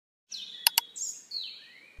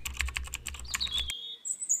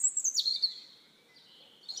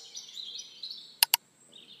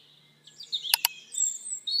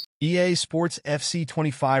EA Sports FC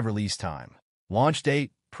 25 release time, launch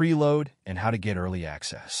date, preload, and how to get early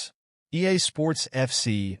access. EA Sports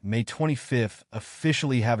FC May 25th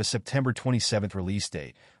officially have a September 27th release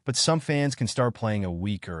date, but some fans can start playing a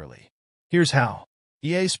week early. Here's how.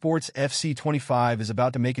 EA Sports FC 25 is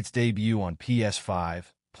about to make its debut on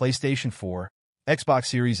PS5, PlayStation 4, Xbox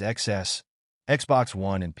Series XS, Xbox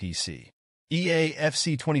One, and PC. EA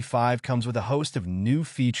FC 25 comes with a host of new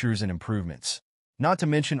features and improvements, not to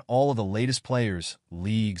mention all of the latest players,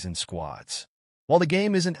 leagues, and squads. While the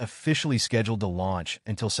game isn't officially scheduled to launch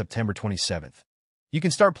until September 27th, you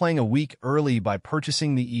can start playing a week early by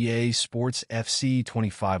purchasing the EA Sports FC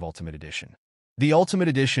 25 Ultimate Edition. The Ultimate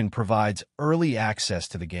Edition provides early access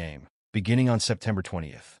to the game, beginning on September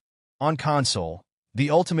 20th. On console,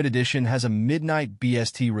 the Ultimate Edition has a midnight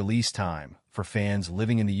BST release time for fans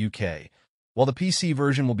living in the UK, while the PC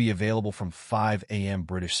version will be available from 5 a.m.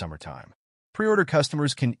 British summertime. Pre-order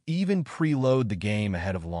customers can even preload the game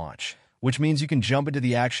ahead of launch, which means you can jump into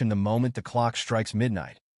the action the moment the clock strikes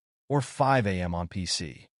midnight, or 5 a.m. on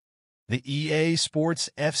PC. The EA Sports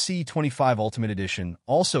FC 25 Ultimate Edition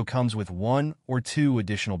also comes with 1 or 2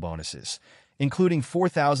 additional bonuses, including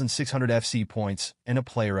 4,600 FC points and a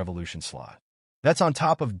player evolution slot. That's on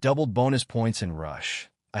top of doubled bonus points in Rush,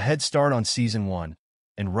 a head start on Season 1,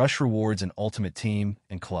 and Rush rewards in Ultimate Team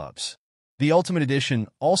and Clubs. The Ultimate Edition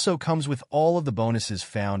also comes with all of the bonuses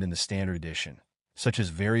found in the Standard Edition, such as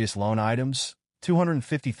various loan items,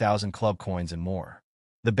 250,000 club coins, and more.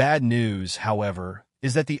 The bad news, however,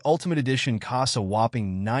 is that the Ultimate Edition costs a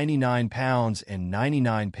whopping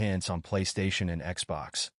 £99.99 on PlayStation and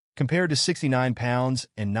Xbox, compared to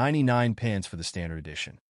 £69.99 for the Standard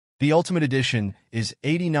Edition. The Ultimate Edition is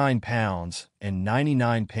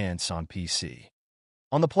 £89.99 on PC.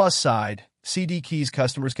 On the plus side, CD Keys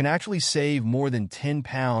customers can actually save more than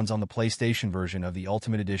 £10 on the PlayStation version of the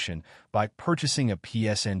Ultimate Edition by purchasing a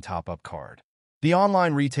PSN top-up card. The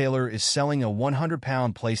online retailer is selling a £100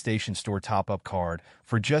 PlayStation Store top-up card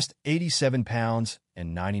for just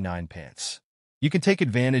 £87.99. You can take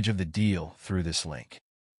advantage of the deal through this link.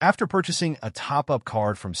 After purchasing a top-up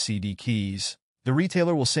card from CD Keys, the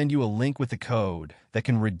retailer will send you a link with the code that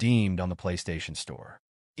can be redeemed on the PlayStation Store.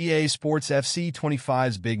 EA Sports FC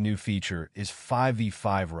 25's big new feature is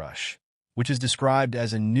 5v5 Rush, which is described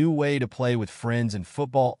as a new way to play with friends in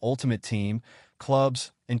Football Ultimate Team,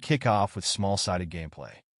 Clubs, and Kickoff with small-sided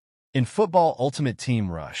gameplay. In Football Ultimate Team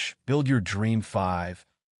Rush, build your Dream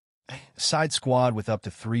 5-side squad with up to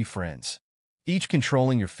 3 friends, each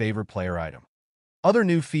controlling your favorite player item. Other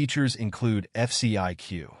new features include FC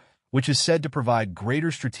IQ, which is said to provide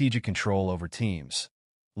greater strategic control over teams,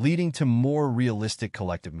 leading to more realistic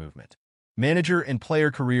collective movement. Manager and player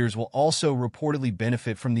careers will also reportedly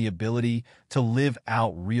benefit from the ability to live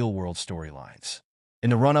out real-world storylines. In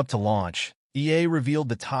the run-up to launch, EA revealed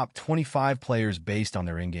the top 25 players based on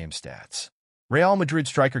their in-game stats. Real Madrid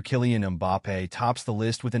striker Kylian Mbappé tops the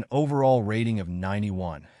list with an overall rating of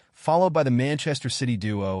 91, followed by the Manchester City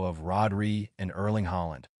duo of Rodri and Erling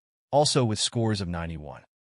Haaland, also with scores of 91.